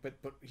 yeah. I'm like, but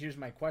here's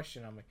my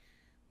question. I'm like,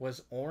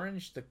 was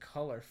orange the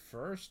color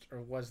first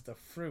or was the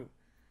fruit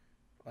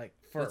like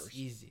first? That's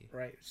easy.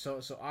 Right.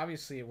 So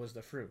obviously it was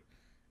the fruit,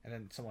 and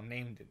then someone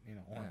named it,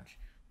 orange.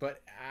 Yeah.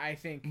 But I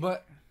think.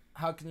 But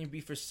how can you be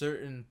for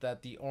certain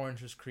that the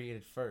orange was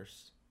created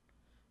first?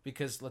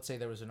 Because let's say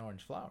there was an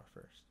orange flower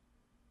first.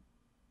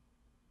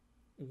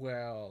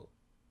 Well,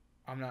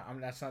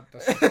 that's not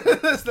the.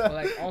 That's not...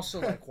 Like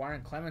also like why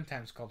aren't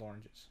clementines called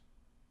oranges?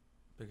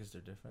 Because they're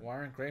different. Why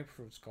aren't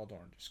grapefruits called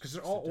oranges? Because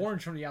they're all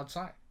orange from the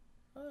outside.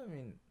 I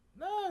mean,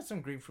 no,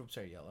 some grapefruits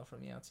are yellow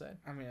from the outside.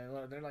 I mean,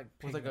 they're like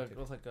pigmented.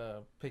 With like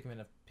a pigment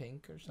of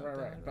pink or something.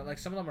 Right. But like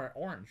some of them are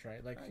orange,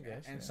 right? Like I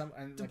guess, and some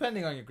and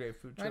depending on your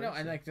grapefruit choice. I know,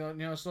 and like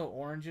those little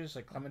oranges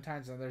like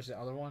clementines, and there's the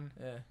other one.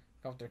 Yeah.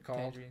 What they're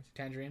called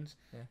tangerines.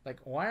 Yeah.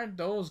 Like why aren't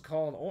those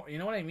called? You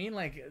know what I mean?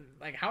 Like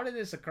how did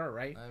this occur?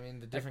 Right. I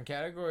mean the different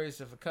categories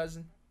of a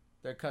cousin.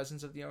 They're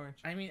cousins of the orange.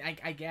 I mean,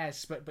 I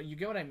guess, but you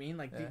get what I mean.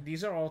 Like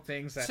these are all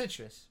things that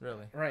citrus,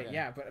 really. Right.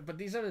 Yeah. But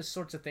these are the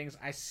sorts of things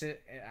I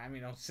sit. I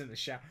mean, I'll sit in the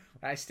shower.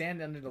 I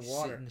stand under the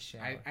water. Sit in the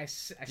shower. I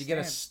you get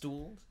a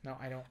stool? No,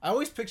 I don't. I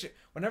always picture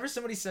whenever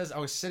somebody says I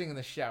was sitting in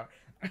the shower.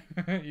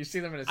 You see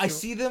them in a stool. I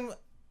see them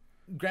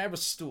grab a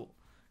stool,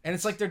 and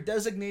it's like their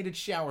designated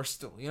shower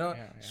stool.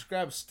 Just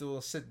grab a stool,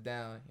 sit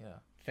down. Yeah.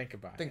 Think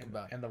about it.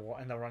 And the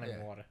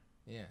running water.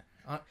 Yeah.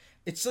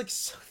 It's like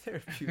so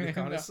therapeutic,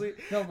 honestly.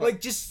 No, but...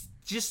 like just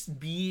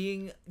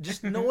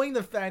knowing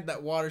the fact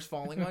that water's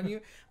falling on you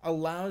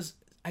allows.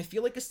 I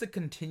feel like it's the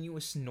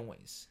continuous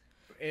noise.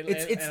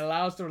 It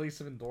allows the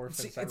release of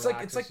endorphins.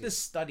 It's like this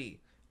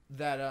study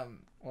that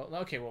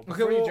Well,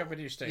 before you jump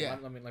into your study,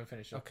 let me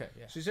finish. Okay.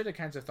 Yeah. So these are the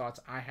kinds of thoughts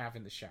I have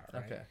in the shower.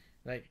 Right? Okay.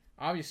 Like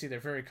obviously they're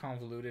very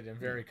convoluted and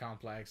very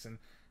complex, and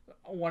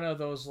one of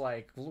those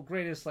like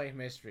greatest life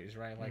mysteries,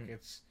 right? Like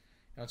it's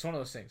one of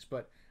those things.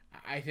 But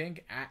I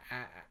think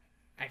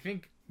I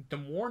think the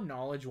more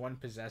knowledge one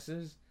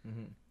possesses,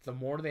 the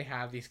more they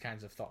have these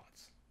kinds of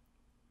thoughts.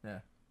 Yeah.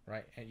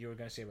 Right. And you were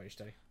going to say about your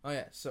study. Oh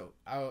yeah. So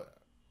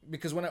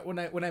because when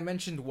I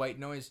mentioned white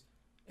noise,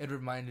 it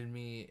reminded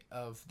me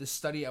of the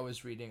study I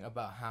was reading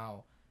about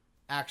how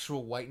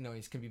actual white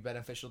noise can be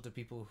beneficial to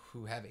people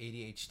who have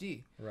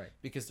ADHD. Right.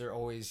 Because they're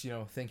always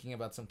thinking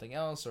about something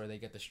else or they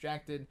get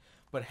distracted.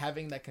 But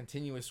having that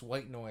continuous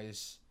white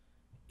noise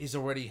is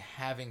already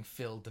having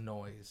filled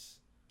noise,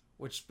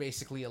 which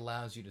basically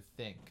allows you to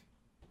think.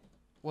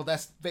 Well,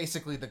 that's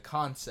basically the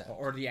concept.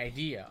 Or the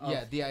idea.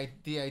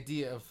 The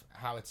idea of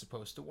how it's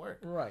supposed to work.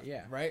 Right,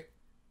 yeah. Right?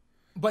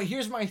 But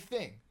here's my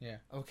thing. Yeah.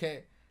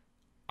 Okay?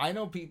 I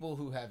know people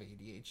who have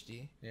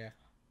ADHD. Yeah.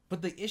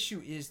 But the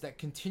issue is that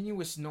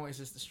continuous noise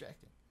is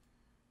distracting.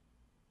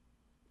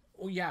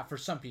 Well, yeah, for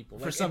some people.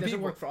 For some people. It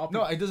doesn't work for all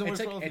people. No, it doesn't work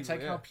for all people. It's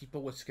like how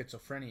people with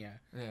schizophrenia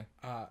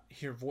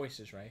hear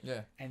voices, right?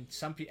 Yeah. And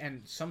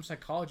some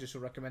psychologists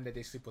will recommend that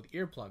they sleep with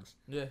earplugs.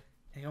 Yeah.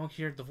 And you don't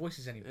hear the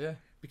voices anymore. Yeah.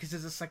 Because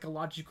it's a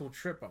psychological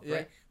trip up,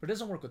 right? But it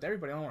doesn't work with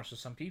everybody. It only works with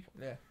some people.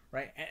 Yeah.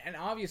 Right? And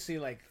obviously,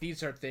 like,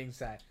 these are things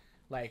that,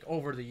 like,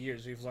 over the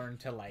years we've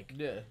learned to, like,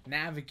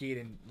 navigate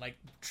and, like,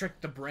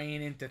 trick the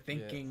brain into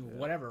thinking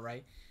whatever,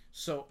 right?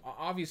 So,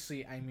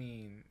 obviously, I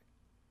mean,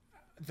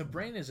 the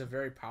brain is a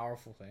very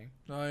powerful thing.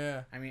 Oh,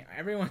 yeah. I mean,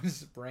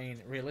 everyone's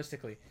brain,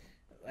 realistically,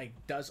 like,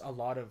 does a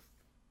lot of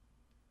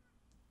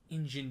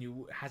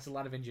has a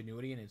lot of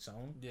ingenuity in its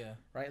own. Yeah.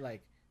 Right?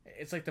 Like,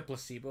 it's like the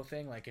placebo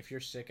thing. Like, if you're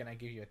sick and I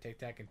give you a Tic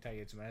Tac and tell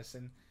you it's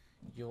medicine,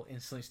 you'll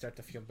instantly start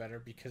to feel better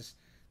because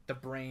the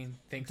brain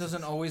thinks it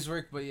doesn't always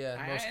work, but in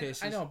most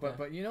cases. I know,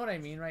 but you know what I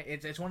mean, right?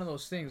 It's one of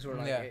those things where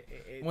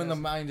like when the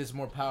mind is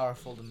more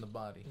powerful than the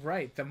body.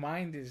 Right, the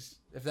mind is.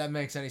 If that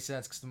makes any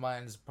sense, because the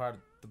mind is part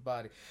of the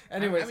body.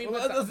 Anyways,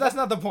 that's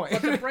not the point.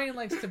 But the brain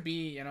likes to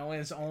be, in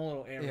its own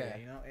little area.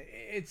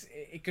 Yeah.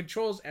 It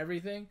controls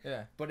everything.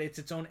 Yeah. But it's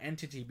its own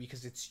entity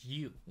because it's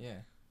you. Yeah.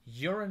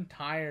 Your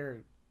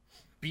entire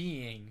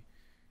being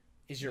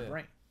is your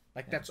brain.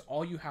 Like that's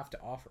all you have to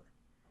offer.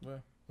 Yeah.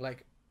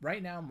 Like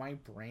right now, my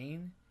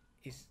brain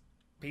is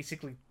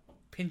basically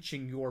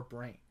pinching your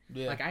brain.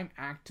 Yeah. Like I'm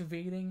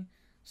activating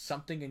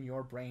something in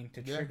your brain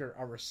to trigger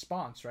a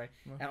response, right?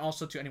 Yeah. And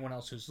also to anyone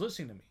else who's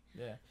listening to me.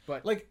 Yeah.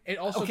 But like it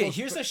also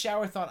here's a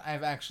shower thought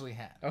I've actually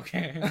had.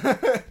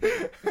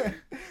 Okay.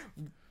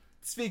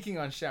 Speaking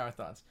on shower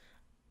thoughts,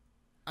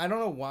 I don't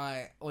know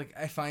why, like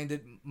I find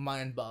it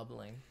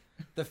mind-boggling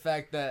the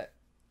fact that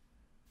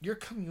you're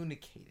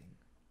communicating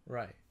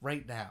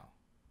Right now.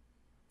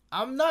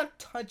 I'm not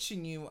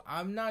touching you.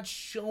 I'm not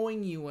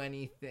showing you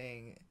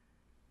anything.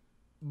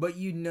 But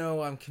you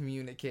know I'm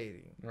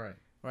communicating. Right.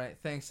 Right?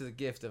 Thanks to the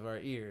gift of our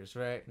ears,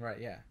 right?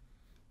 Right, yeah.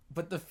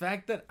 But the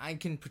fact that I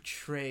can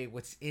portray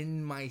what's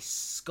in my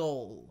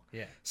skull,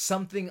 yeah,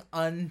 something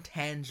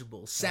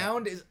untangible.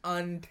 Sound is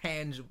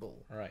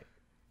untangible. Right.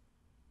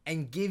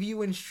 And give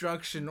you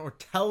instruction or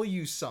tell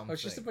you something. Oh,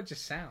 it's just a bunch of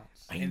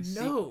sounds. I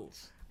know.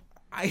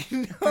 I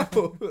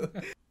know.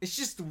 It's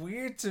just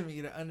weird to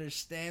me to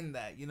understand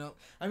that, you know?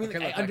 I mean,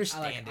 I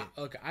understand it.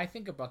 Look, I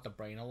think about the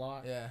brain a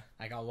lot. Yeah.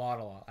 Like, a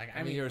lot. Like,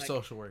 I mean, you're a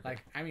social worker.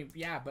 Like, I mean,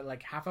 yeah, but,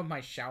 like, half of my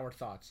shower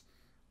thoughts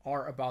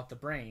are about the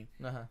brain.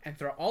 Uh-huh. And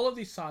through all of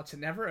these thoughts,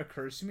 it never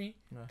occurs to me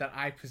that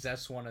I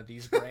possess one of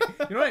these brains.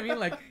 You know what I mean?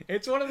 Like,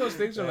 it's one of those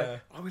things where, like,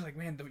 I'll be like,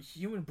 man, the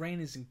human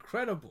brain is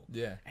incredible.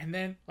 Yeah. And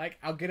then, like,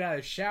 I'll get out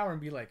of the shower and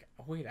be like,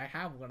 oh, wait, I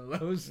have one of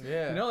those.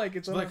 Yeah. You know, like,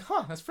 it's like,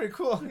 huh, that's pretty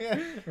cool. Yeah.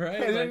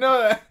 Right? I didn't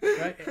know that.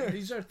 Right? And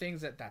these are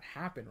things that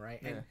happen,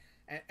 right?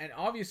 And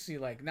obviously,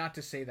 like, not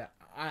to say that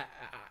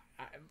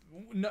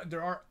no,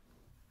 there are,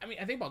 I mean,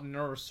 I think about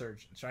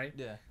neurosurgeons, right?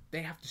 Yeah.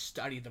 They have to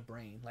study the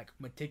brain, like,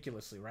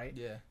 meticulously, right?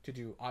 Yeah. To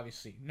do,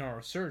 obviously,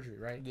 neurosurgery,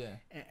 right? Yeah.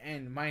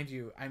 And mind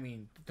you, I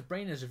mean, the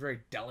brain is a very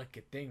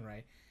delicate thing,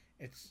 right?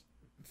 It's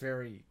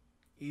very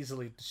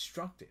easily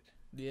destructed.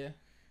 Yeah.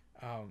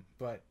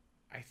 But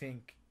I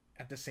think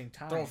at the same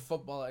time... Throw a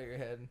football at your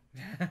head.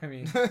 I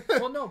mean,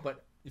 well, no,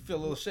 but... You feel a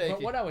little shaky.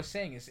 But what I was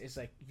saying is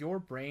like, your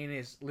brain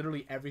is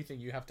literally everything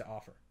you have to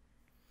offer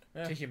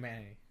to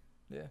humanity.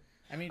 Yeah.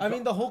 I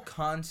mean, the whole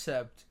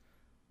concept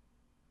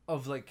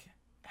of, like,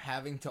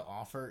 having to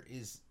offer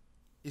is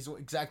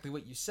exactly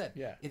what you said.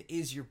 Yeah. It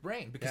is your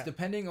brain. Because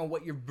depending on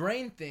what your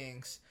brain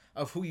thinks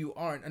of who you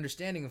are and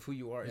understanding of who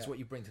you are is what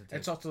you bring to the table.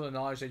 It's also the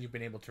knowledge that you've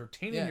been able to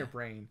retain in your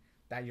brain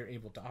that you're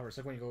able to offer. It's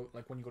like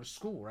when you go to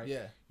school, right?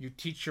 Yeah. You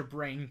teach your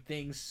brain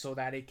things so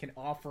that it can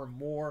offer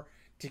more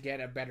to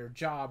get a better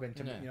job and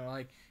to, you know,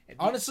 like...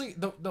 Honestly,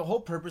 the whole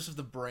purpose of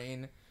the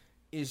brain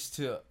is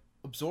to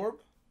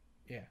absorb,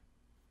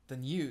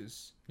 then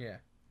use,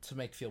 to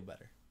make feel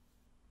better.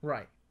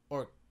 Right.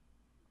 Or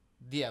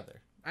the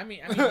other. I mean,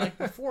 like,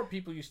 before,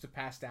 people used to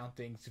pass down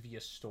things via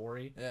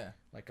story. Yeah.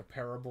 Like a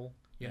parable,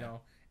 you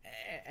know?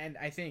 And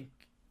I think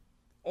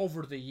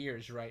over the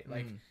years, right,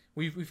 like,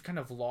 we've kind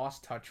of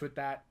lost touch with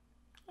that.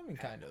 I mean,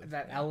 kind of.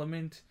 That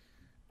element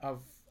of...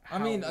 I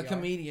mean, a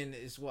comedian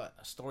is what?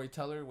 A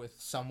storyteller with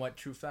somewhat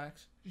true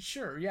facts?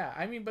 Sure, yeah.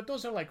 I mean, but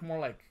those are, like, more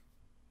like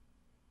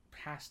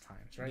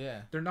pastimes, right?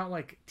 Yeah. They're not,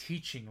 like,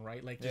 teaching,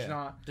 right? Like, there's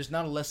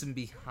not a lesson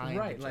behind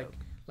right, the joke.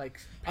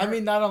 I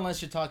mean, not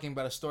unless you're talking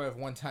about a story of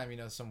one time, you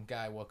know, some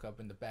guy woke up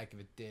in the back of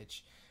a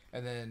ditch,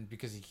 and then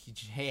because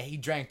he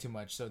drank too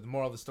much, so the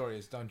moral of the story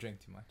is don't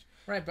drink too much.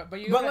 Right, but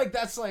like,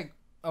 that's like,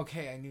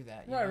 okay, I knew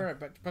that. Right,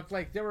 but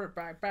like, there were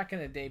back in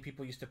the day,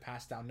 people used to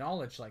pass down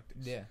knowledge like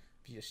this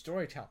via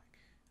storytelling.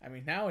 I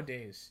mean,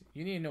 nowadays,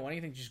 you need to know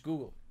anything, just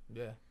Google.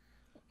 Yeah.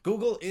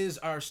 Google is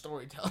our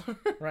storyteller.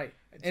 Right.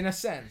 In a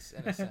sense.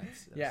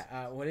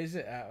 Yeah. What is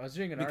it? I was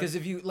reading an because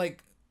article.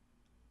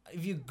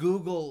 if you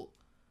Google,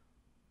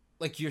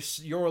 like,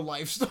 your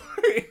life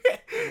story,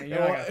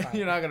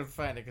 you're not gonna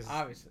find it. Cause,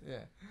 obviously.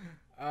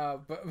 Yeah.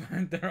 But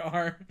there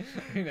are.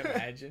 I mean,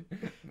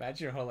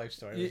 imagine your whole life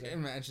story.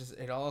 Imagine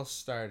it all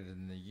started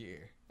in the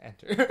year.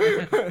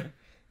 Enter.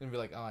 And be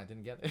like, oh, I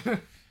didn't get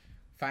it.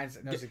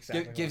 Knows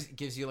exactly.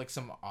 Gives you, like,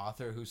 some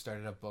author who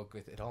started a book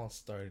with it all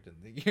started in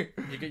the year.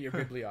 You get your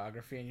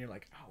bibliography and you're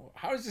like, oh,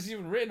 how is this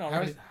even written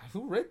already?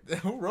 Who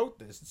wrote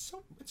this?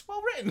 It's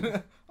well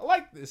written. I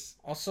like this.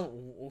 Also,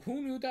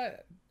 who knew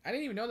that? I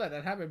didn't even know that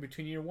happened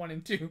between year 1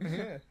 and 2.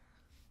 Yeah.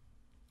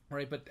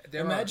 Right, but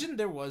there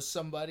was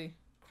somebody.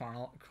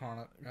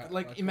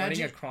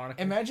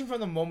 Imagine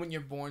from the moment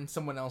you're born,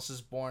 someone else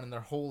is born, and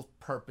their whole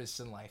purpose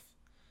in life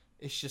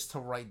is just to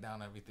write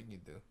down everything you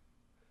do.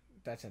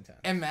 That's intense.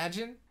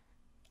 Imagine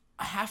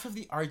half of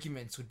the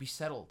arguments would be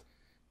settled.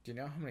 Do you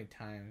know how many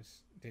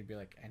times they'd be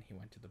like, and he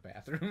went to the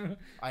bathroom?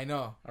 I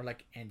know. Or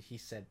like, and he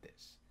said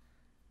this.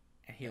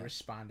 And he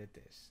responded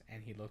this.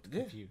 And he looked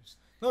confused.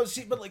 No,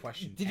 see, but like,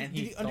 did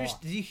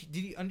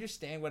he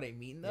understand what I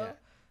mean, though? Yeah.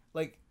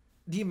 Like,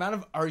 the amount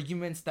of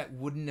arguments that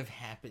wouldn't have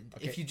happened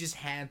if you just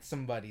had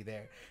somebody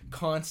there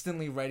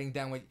constantly writing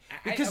down what...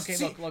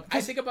 Look,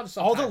 I think about this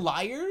all the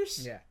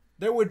liars,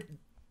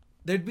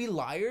 there'd be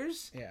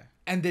liars, yeah,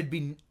 and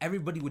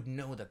everybody would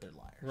know that they're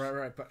liars.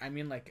 Right. But I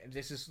mean, like,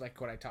 this is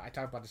like what I talk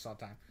about this all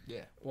the time.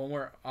 Yeah. When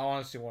we're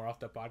off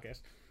the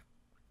podcast,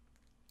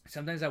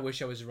 sometimes I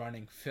wish I was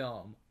running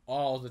film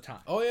all the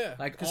time. Oh yeah,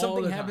 like, because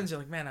something happens, you're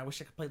like, man, I wish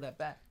I could play that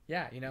back.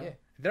 Yeah, you know,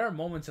 there are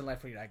moments in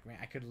life where you're like, man,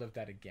 I could live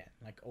that again,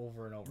 like,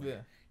 over and over. Yeah,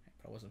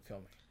 but I wasn't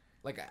filming.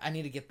 Like, I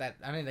need to get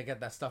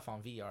that stuff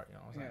on VR. You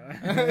know what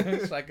I'm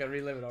saying? So I can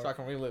relive it. So I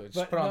can relive it.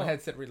 Just put on the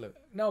headset, relive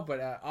it. No,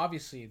 but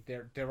obviously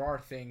there are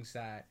things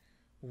that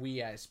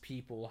we as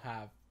people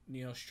have,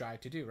 you know,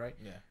 strive to do, right?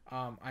 Yeah.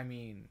 I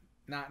mean,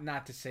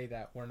 not to say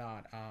that we're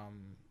not. I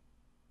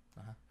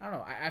don't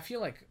know. I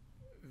feel like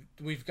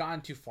we've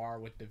gone too far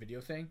with the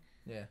video thing.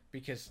 Yeah.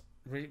 Because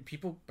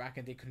people back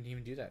in the day couldn't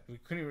even do that. We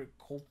couldn't even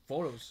hold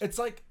photos. It's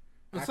like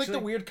the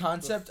weird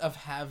concept of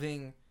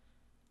having.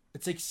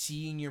 It's like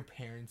seeing your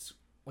parents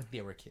when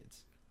they were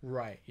kids.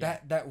 Right. Yeah.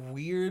 That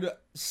weird,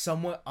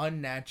 somewhat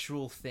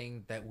unnatural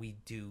thing that we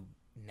do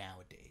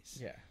nowadays.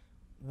 Yeah.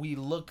 We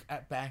look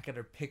back at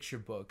our picture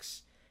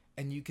books,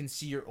 and you can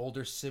see your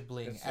older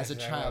sibling as a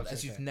child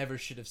as you've never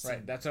should have seen.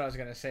 Right. That's what I was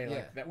gonna say. Yeah.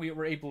 Like that we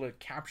were able to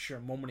capture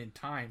a moment in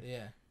time.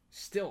 Yeah.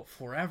 Still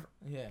forever.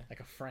 Yeah.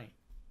 Like a frame.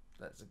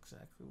 That's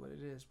exactly what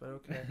it is. But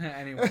okay.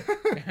 Anyway,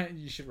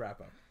 you should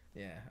wrap up.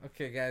 Yeah.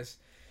 Okay, guys.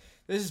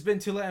 This has been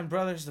Two Latin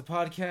Brothers, the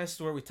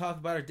podcast where we talk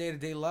about our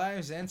day-to-day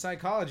lives and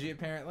psychology,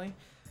 apparently.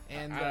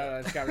 And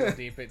it's got real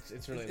deep.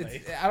 It's really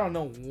late. I don't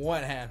know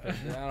what happened.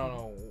 I don't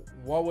know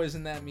what was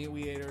in that meat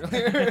we ate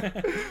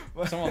earlier.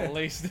 Someone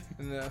laced.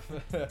 No.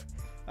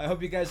 I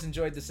hope you guys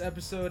enjoyed this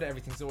episode.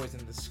 Everything's always in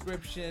the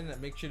description.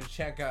 Make sure to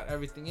check out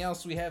everything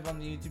else we have on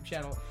the YouTube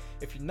channel.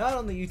 If you're not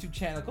on the YouTube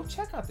channel, go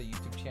check out the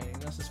YouTube channel.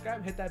 You know,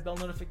 subscribe, hit that bell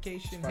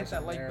notification, hit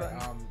that like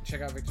button.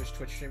 Check out Victor's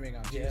Twitch streaming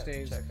on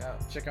Tuesdays.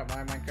 Check out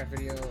my Minecraft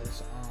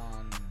videos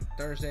on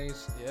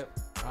Thursdays. Yep.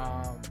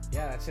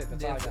 Yeah, that's it.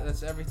 That's all I got.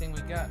 That's everything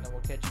we got, and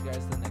we'll catch you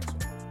guys in the next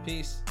one.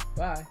 Peace.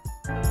 Bye.